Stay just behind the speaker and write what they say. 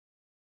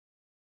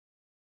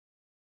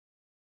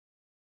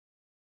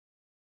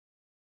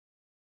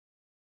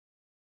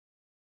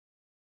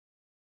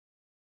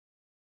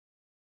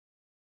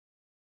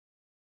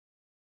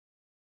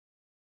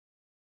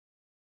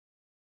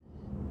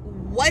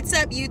What's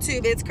up,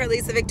 YouTube? It's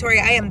Carlisa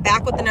Victoria. I am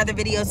back with another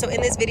video. So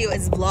in this video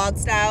is vlog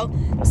style.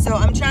 So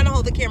I'm trying to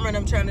hold the camera and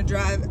I'm trying to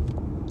drive,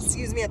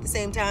 excuse me, at the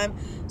same time.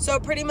 So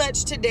pretty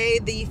much today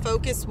the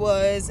focus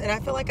was, and I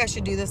feel like I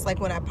should do this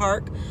like when I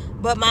park,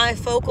 but my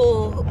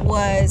focal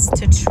was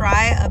to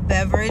try a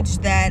beverage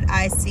that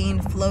I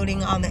seen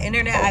floating on the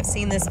internet. I've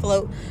seen this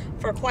float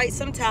for quite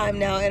some time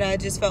now, and I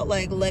just felt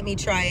like, let me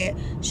try it.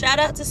 Shout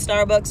out to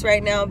Starbucks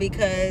right now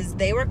because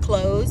they were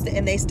closed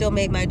and they still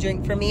made my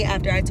drink for me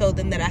after I told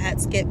them that I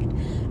had skipped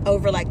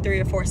over like 3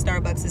 or 4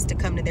 Starbucks to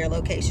come to their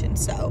location.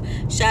 So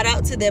shout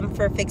out to them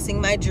for fixing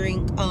my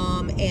drink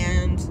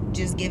and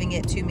just giving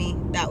it to me.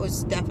 That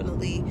was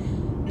definitely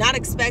not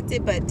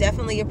expected, but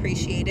definitely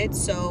appreciated.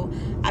 So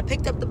I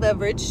picked up the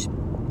beverage,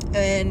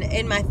 and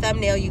in my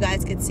thumbnail you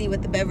guys can see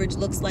what the beverage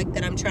looks like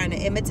that I'm trying to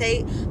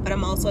imitate, but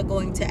I'm also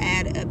going to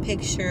add a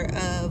picture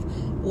of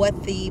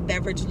what the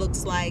beverage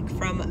looks like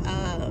from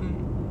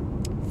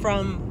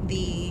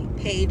the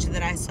page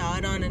that I saw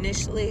it on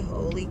initially.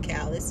 Holy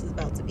cow, this is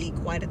about to be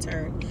quite a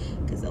turn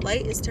because the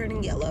light is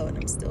turning yellow and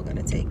I'm still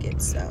gonna take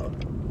it. So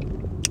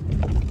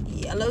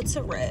yellow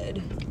to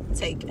red,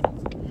 take it.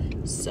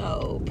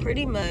 So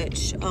pretty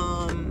much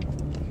I'm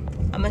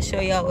gonna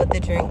show y'all what the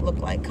drink looked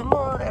like. Come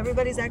on,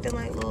 everybody's acting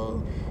like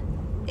little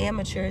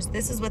amateurs.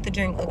 This is what the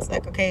drink looks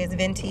like. Okay, it's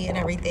venti and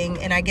everything,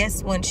 and I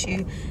guess once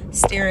you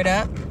stir it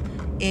up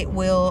it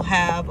will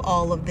have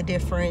all of the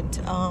different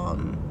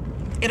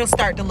it'll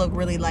start to look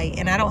really light,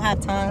 and I don't have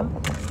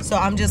time, so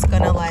I'm just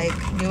gonna like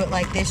do it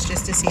like this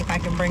just to see if I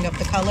can bring up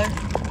the color.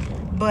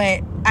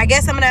 But I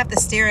guess I'm gonna have to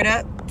stir it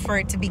up for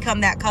it to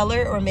become that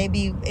color, or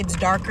maybe it's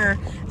darker.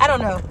 I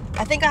don't know.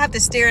 I think I have to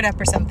stir it up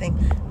or something.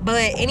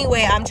 But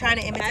anyway, I'm trying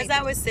to imitate. As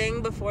I was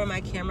saying before my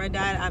camera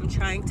died, I'm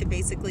trying to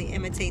basically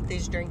imitate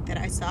this drink that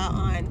I saw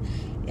on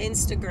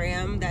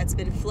Instagram that's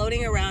been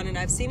floating around, and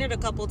I've seen it a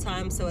couple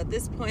times. So at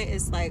this point,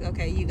 it's like,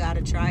 okay, you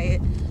gotta try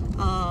it.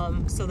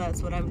 So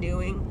that's what I'm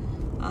doing.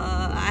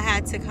 I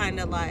had to kind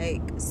of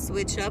like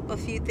switch up a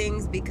few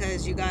things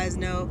because you guys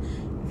know,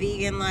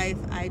 vegan life,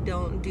 I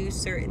don't do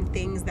certain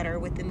things that are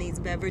within these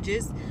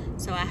beverages,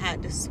 so I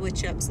had to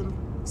switch up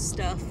some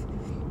stuff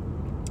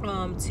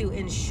to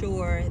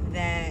ensure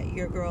that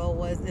your girl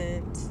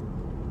wasn't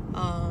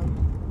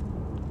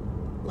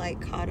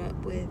like caught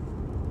up with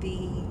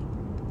the,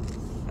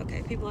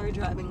 okay, people are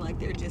driving like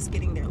they're just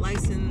getting their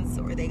license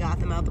or they got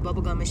them out the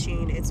bubblegum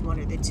machine. It's one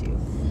or the two.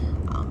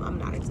 I'm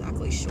not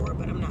exactly sure,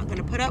 but I'm not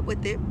gonna put up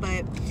with it.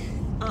 But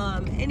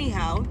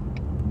anyhow,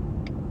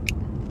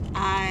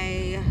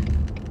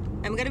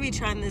 I'm gonna be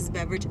trying this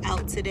beverage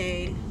out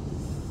today.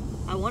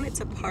 I wanted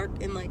to park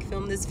and like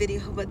film this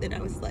video, but then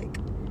I was like,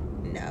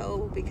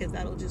 no, because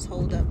that'll just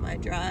hold up my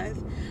drive.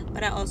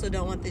 But I also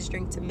don't want this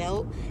drink to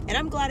melt, and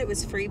I'm glad it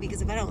was free,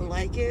 because if I don't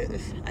like it,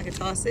 I could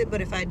toss it.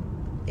 But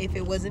if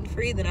it wasn't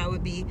free, then I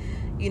would be,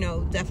 you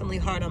know, definitely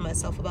hard on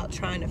myself about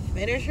trying to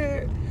finish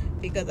it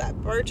because I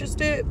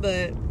purchased it.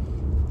 But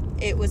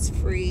it was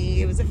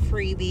free. It was a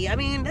freebie. I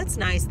mean, that's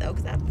nice though,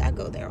 because I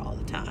go there all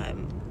the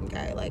time,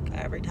 okay, like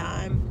every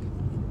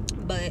time.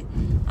 But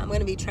I'm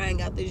gonna be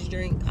trying out this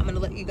drink. I'm gonna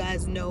let you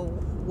guys know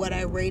what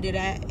I rated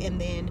at,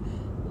 and then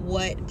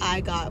what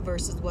I got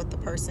versus what the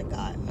person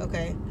got.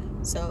 Okay,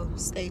 so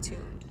stay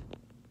tuned.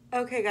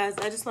 Okay guys,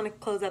 I just want to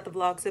close out the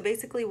vlog. So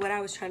basically what I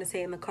was trying to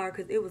say in the car,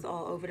 because it was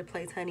all over the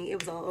place, honey, it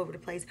was all over the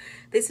place.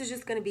 This is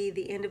just going to be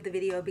the end of the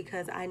video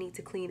because I need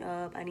to clean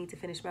up. I need to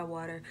finish my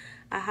water.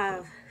 I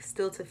have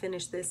still to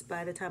finish this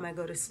by the time I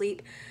go to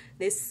sleep.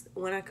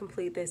 When I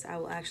complete this, I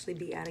will actually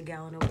be at a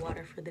gallon of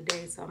water for the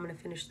day, so I'm going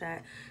to finish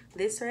that.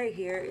 This right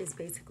here is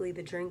basically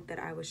the drink that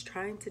I was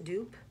trying to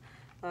dupe,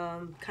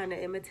 kind of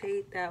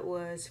imitate. That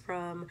was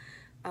from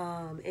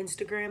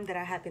Instagram that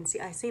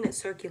I seen it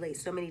circulate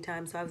so many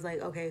times, so I was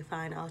like, okay,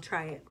 fine, I'll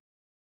try it.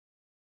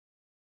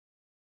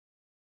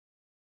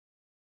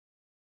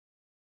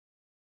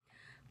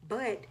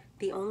 But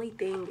the only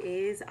thing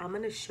is, I'm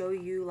gonna show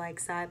you like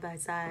side by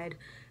side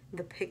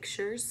the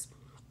pictures,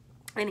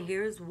 and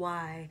here's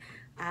why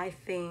I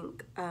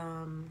think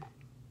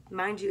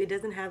mind you, it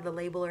doesn't have the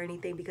label or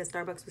anything because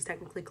Starbucks was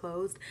technically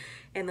closed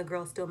and the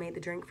girl still made the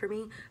drink for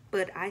me.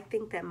 But I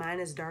think that mine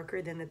is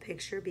darker than the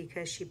picture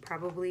because she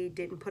probably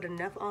didn't put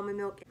enough almond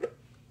milk.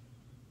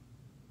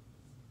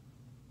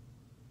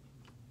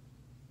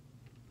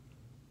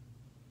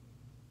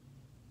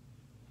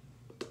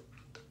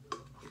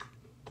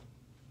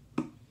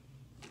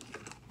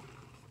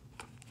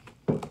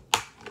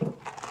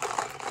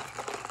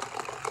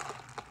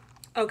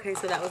 Okay,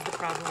 so that was the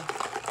problem.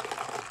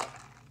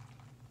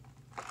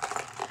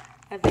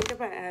 I think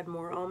if I add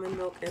more almond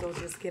milk, it'll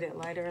just get it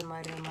lighter and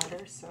lighter and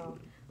lighter. So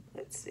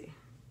let's see.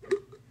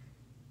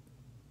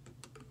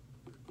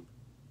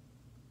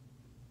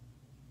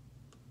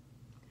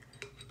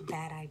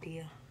 Bad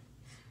idea.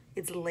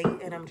 It's late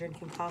and I'm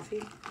drinking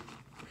coffee.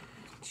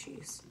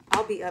 Jeez.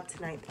 I'll be up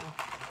tonight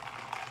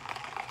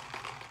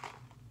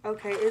though.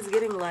 Okay, it's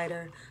getting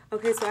lighter.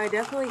 Okay, so I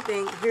definitely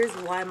think, here's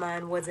why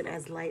mine wasn't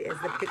as light as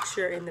the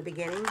picture in the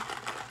beginning.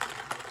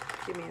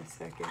 Give me a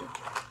second.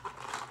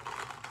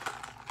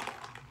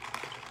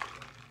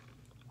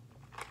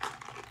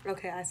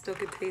 Okay, I still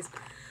could taste.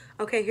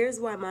 Okay, here's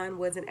why mine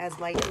wasn't as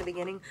light in the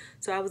beginning.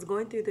 So I was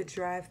going through the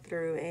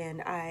drive-through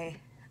and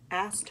I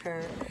asked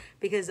her,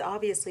 because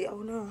obviously,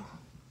 oh no,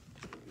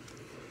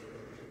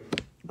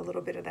 a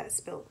little bit of that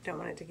spilt. Don't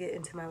want it to get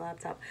into my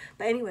laptop.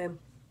 But anyway,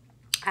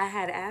 I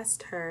had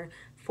asked her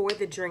for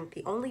the drink.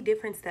 The only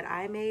difference that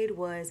I made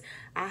was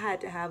I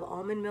had to have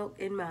almond milk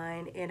in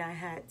mine, and I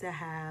had to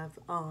have,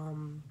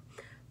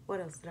 what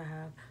else did I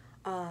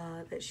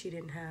have that she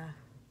didn't have?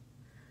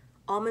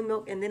 Almond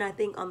milk, and then I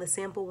think on the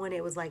sample one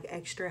it was like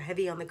extra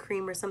heavy on the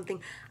cream or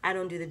something. I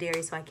don't do the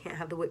dairy, so I can't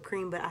have the whipped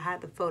cream, but I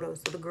had the photo,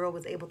 so the girl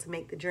was able to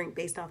make the drink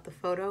based off the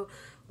photo,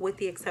 with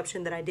the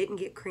exception that I didn't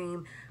get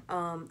cream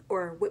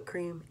or whipped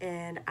cream,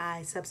 and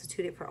I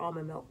substituted for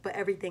almond milk, but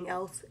everything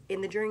else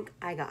in the drink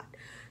I got.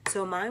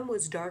 So mine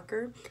was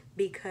darker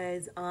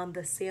because on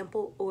the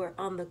sample or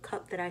on the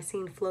cup that I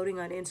seen floating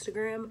on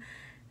Instagram,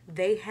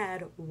 they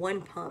had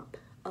 1 pump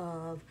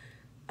of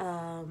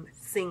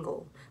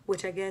single,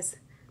 which I guess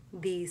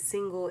the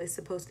single is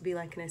supposed to be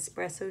like an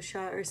espresso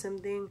shot or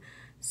something.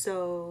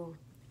 So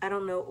I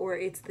don't know, or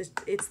it's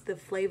the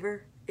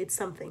flavor, it's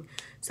something.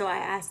 So I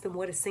asked them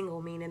what a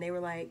single mean, and they were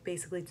like,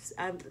 basically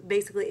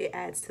it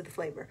adds to the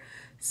flavor.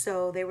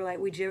 So they were like,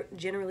 we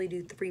generally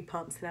do 3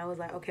 pumps, and I was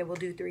like, okay, we'll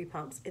do 3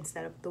 pumps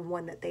instead of the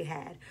one that they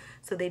had.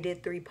 So they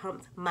did 3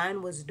 pumps.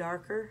 Mine was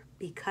darker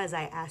because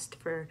I asked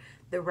for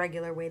the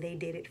regular way they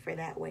did it for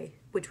that way,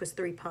 which was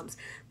 3 pumps.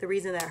 The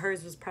reason that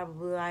hers was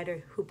probably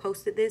lighter, who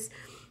posted this,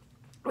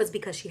 was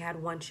because she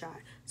had 1 shot.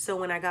 So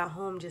when I got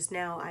home just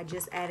now, I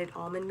just added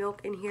almond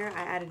milk in here.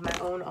 I added my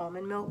own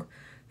almond milk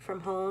from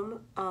home.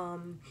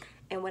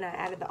 And when I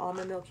added the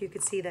almond milk, you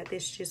could see that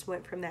this just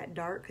went from that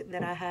dark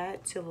that I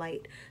had to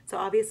light. So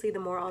obviously the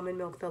more almond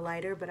milk, the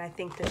lighter, but I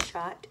think the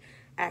shot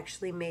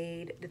actually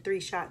made, the 3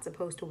 shots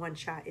opposed to 1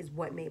 shot is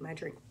what made my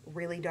drink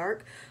really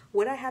dark.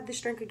 Would I have this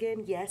drink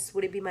again? Yes.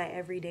 Would it be my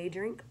everyday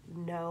drink?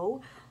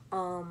 No.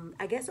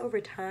 I guess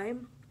over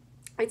time,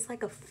 it's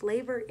like a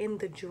flavor in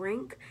the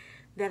drink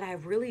that I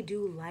really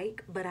do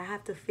like, but I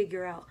have to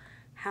figure out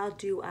how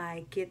do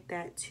I get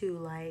that to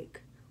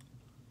like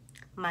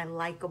my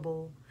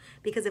likable,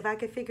 because if I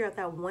could figure out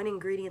that one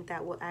ingredient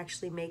that will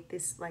actually make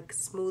this like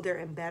smoother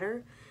and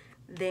better,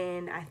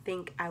 then I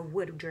think I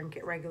would drink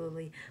it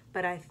regularly.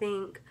 But I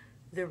think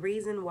the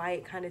reason why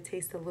it kind of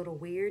tastes a little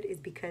weird is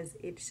because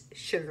it's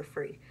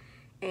sugar-free,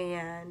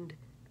 and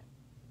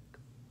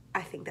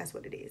I think that's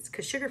what it is,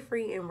 because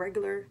sugar-free and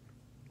regular,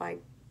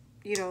 like,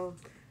 you know,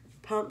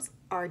 pumps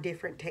are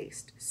different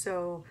taste.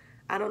 So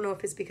I don't know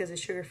if it's because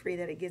it's sugar-free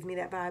that it gives me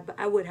that vibe, but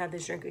I would have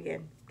this drink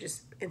again.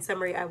 Just in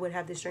summary, I would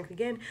have this drink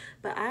again.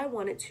 But I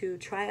wanted to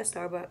try a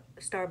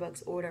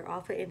Starbucks order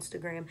off of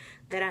Instagram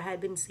that I had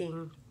been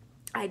seeing.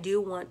 I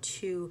do want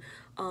to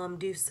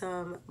do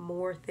some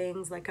more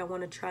things. Like I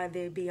want to try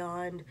the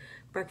Beyond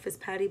Breakfast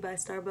Patty by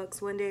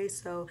Starbucks one day.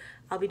 So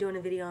I'll be doing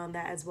a video on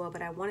that as well.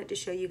 But I wanted to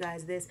show you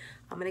guys this.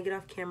 I'm going to get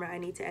off camera. I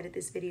need to edit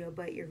this video,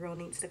 but your girl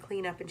needs to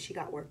clean up and she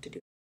got work to do.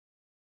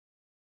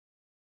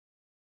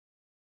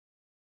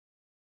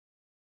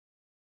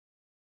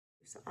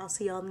 So I'll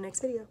see y'all in the next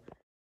video.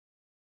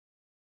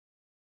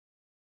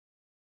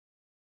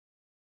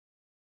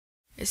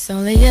 It's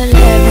only 11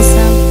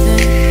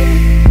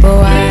 something, but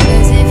why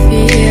does it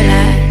feel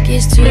like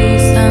it's 2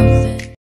 something?